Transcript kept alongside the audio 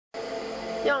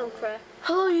Young Crack.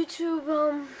 Hello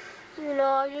YouTube,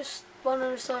 I just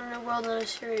wanted to start a new world in a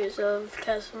series of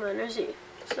Castle Miner Z.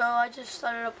 So I just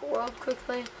started up a world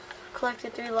quickly,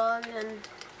 collected 3 logs, and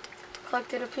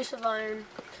collected a piece of iron.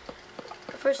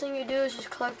 The first thing you do is just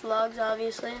collect logs,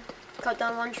 obviously. Cut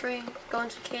down one tree, go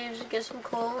into caves, get some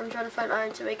coal, and try to find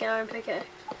iron to make an iron pickaxe.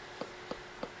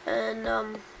 And,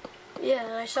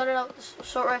 yeah, I started out with this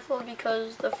assault rifle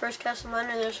because the first Castle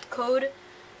Miner, there's a code.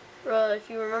 If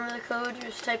you remember the code,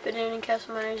 just type it in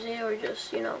Castle Miner Z, or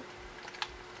just, all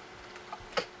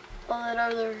that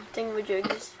other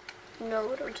thingamajigs. You know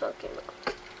what I'm talking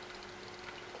about.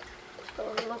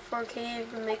 So look for a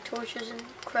cave and make torches and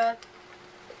crap.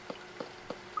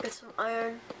 Get some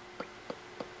iron.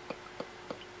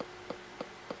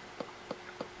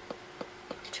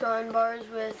 Two iron bars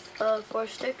with 4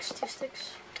 sticks, 2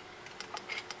 sticks.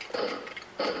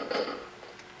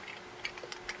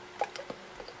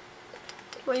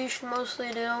 What you should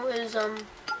mostly do is, so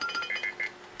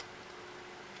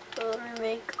let me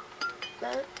make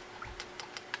that.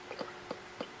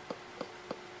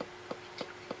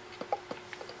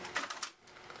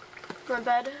 My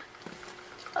bad.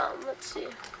 Let's see.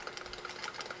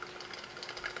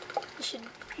 You should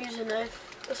use a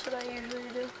knife. That's what I usually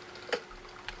do.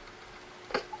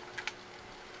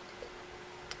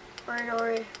 Iron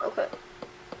ore. Okay.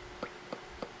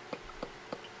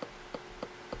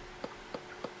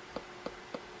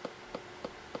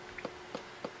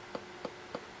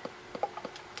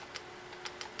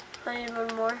 I need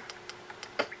one more.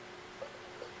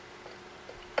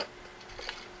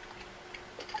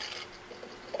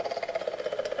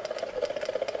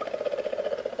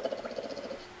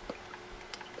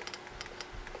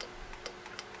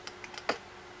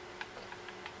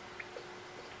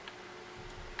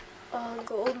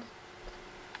 Gold.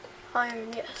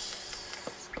 Iron,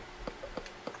 yes.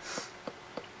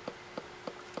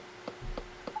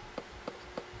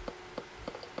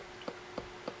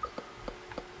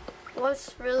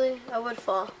 What's really a wood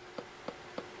fall?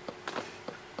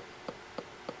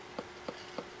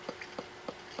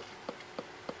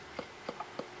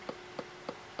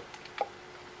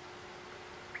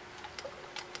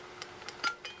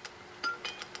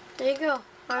 There you go.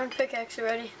 Iron pickaxe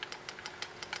already.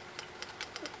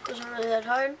 Wasn't really that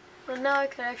hard, but now I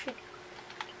can actually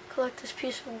collect this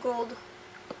piece of gold.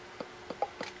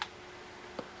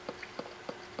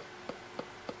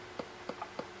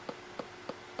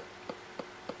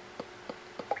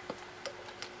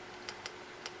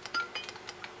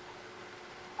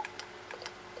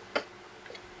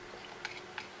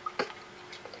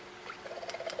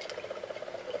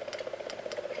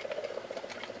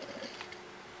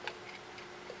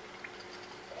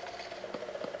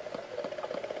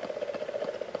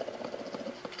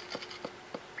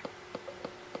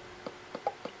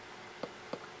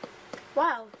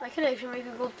 Wow, I can actually make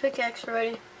a gold pickaxe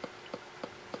already.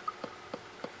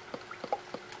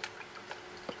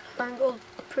 Found gold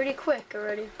pretty quick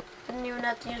already. Didn't even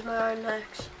have to use my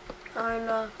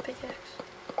iron pickaxe.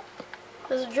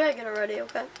 There's a dragon already,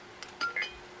 okay.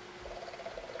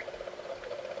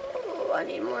 Oh, I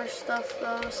need more stuff,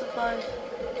 supplies.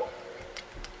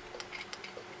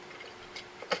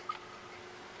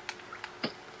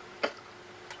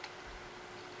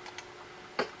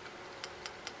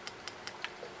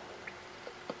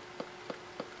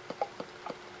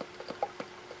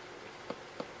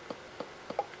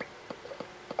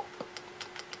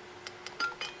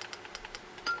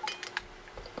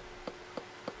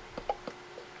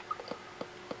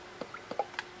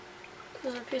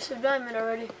 There's a piece of diamond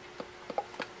already.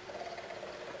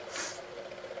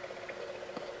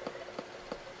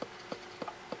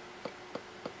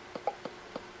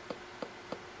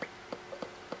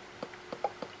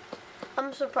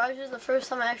 I'm surprised it's the first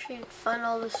time I actually find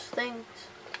all these things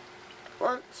at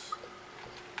once.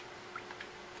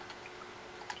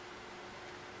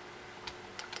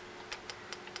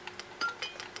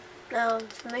 Now,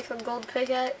 to make a gold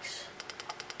pickaxe,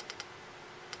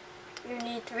 you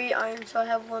need 3 iron, so I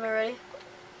have 1 already.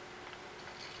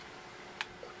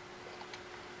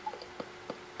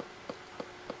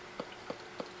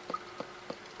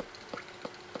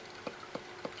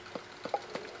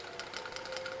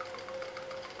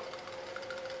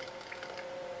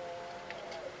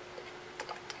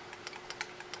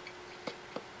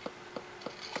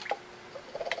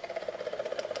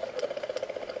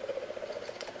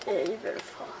 Yeah, you better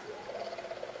fall.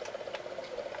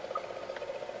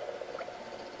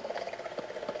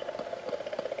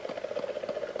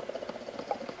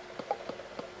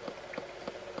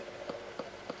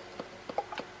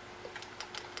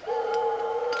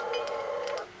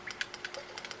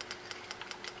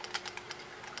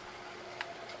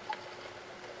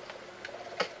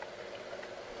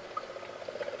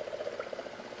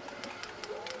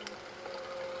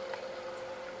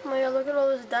 look at all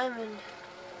this diamond.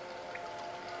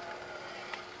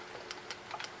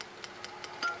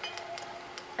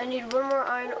 I need one more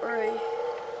iron ore.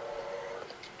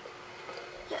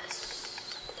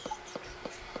 Yes.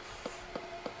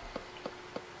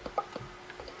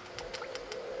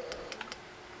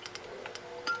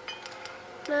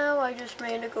 Now I just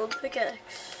made a gold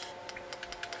pickaxe.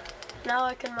 Now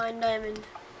I can mine diamond.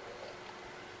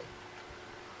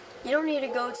 You don't need to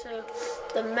go to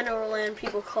the mineral land,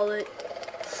 people call it.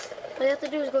 All you have to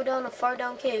do is go down a far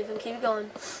down cave and keep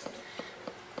going.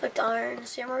 Like the iron.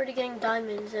 See, I'm already getting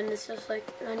diamonds, and it's just like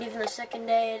not even the second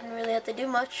day. I didn't really have to do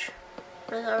much.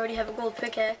 I already have a gold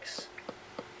pickaxe.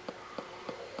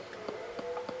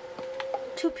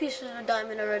 2 pieces of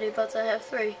diamond already, but I have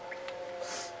 3.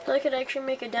 So I could actually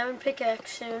make a diamond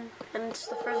pickaxe soon, and it's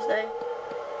the first day.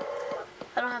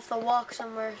 I don't have to walk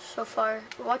somewhere so far.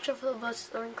 Watch out for the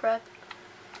bloodstone crap.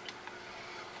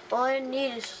 All I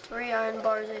need is 3 iron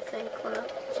bars, I think, or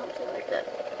something like that.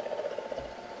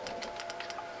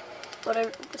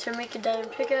 But to make a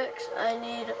diamond pickaxe, I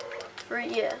need 3,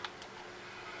 yeah.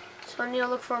 So I need to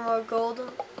look for more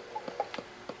gold.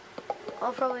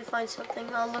 I'll probably find something.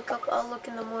 I'll look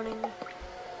in the morning.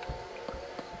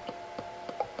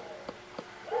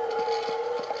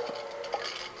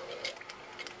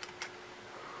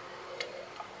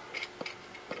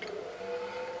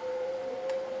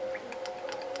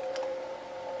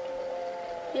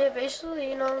 Yeah,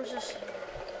 basically, you know, I'm just...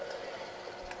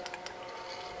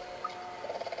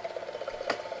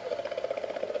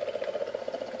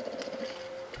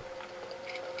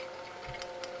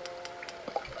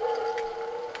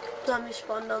 Zombie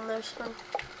spawned down there, so...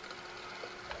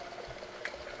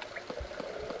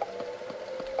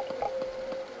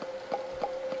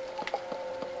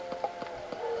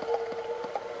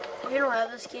 If you don't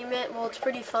have this game yet, well, it's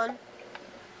pretty fun.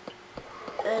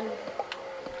 And...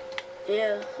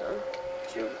 yeah,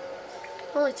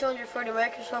 only 240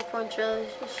 Microsoft points, really.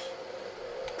 It's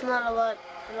just not a lot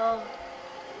at all.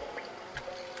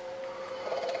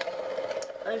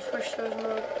 I just wish there was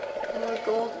more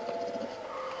gold.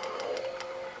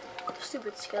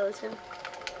 Stupid skeleton.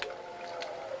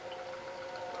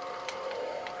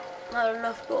 Not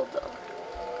enough gold though.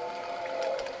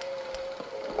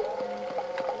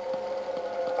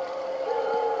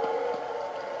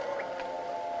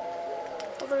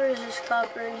 Oh, there is this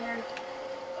copper in here.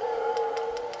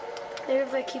 Maybe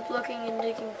if I keep looking and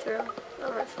digging through, I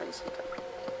might find something.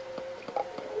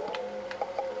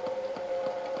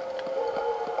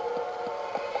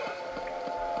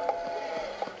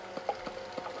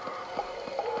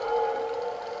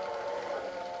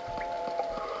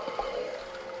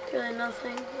 Really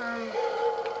nothing. I'm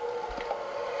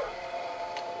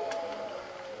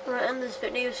gonna end this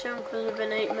video soon because it's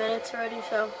been 8 minutes already,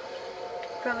 so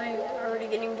probably already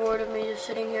getting bored of me just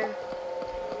sitting here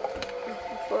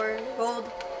looking for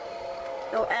gold.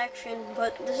 No action,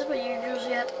 but this is what you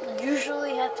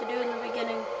usually have to do in the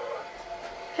beginning.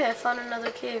 Hey, I found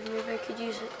another cave. Maybe I could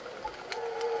use it.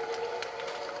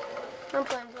 I'm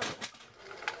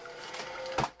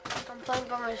playing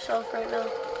by myself right now.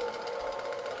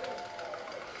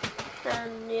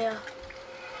 And yeah.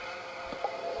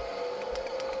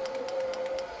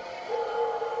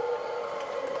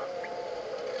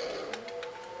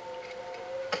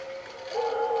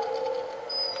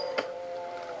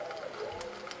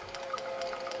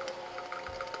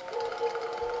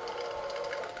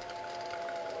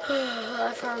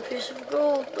 I found a piece of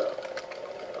gold,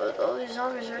 but all these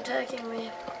zombies are attacking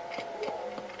me.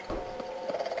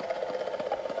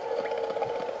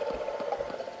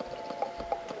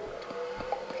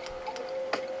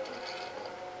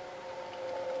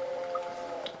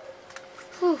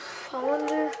 Whew, I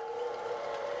wonder...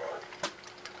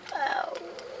 Ow.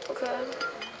 Okay.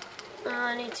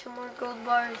 I need 2 more gold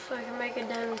bars so I can make a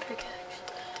diamond pickaxe.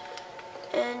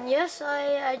 And yes,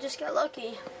 I just got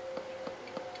lucky.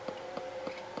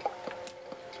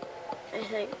 I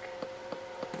think.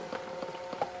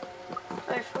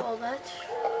 Sorry for all that.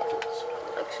 Let's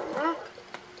collect some rock.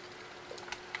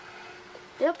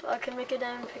 Yep, I can make a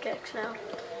diamond pickaxe now.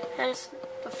 And it's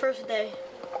the first day.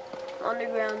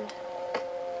 Underground.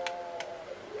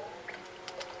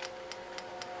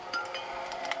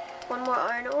 One more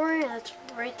iron ore, and it's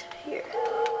right here.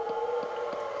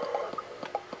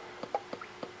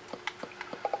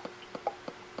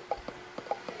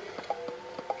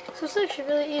 So it's actually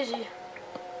really easy.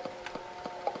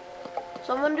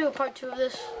 So I'm gonna do a part 2 of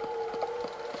this.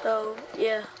 So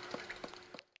yeah.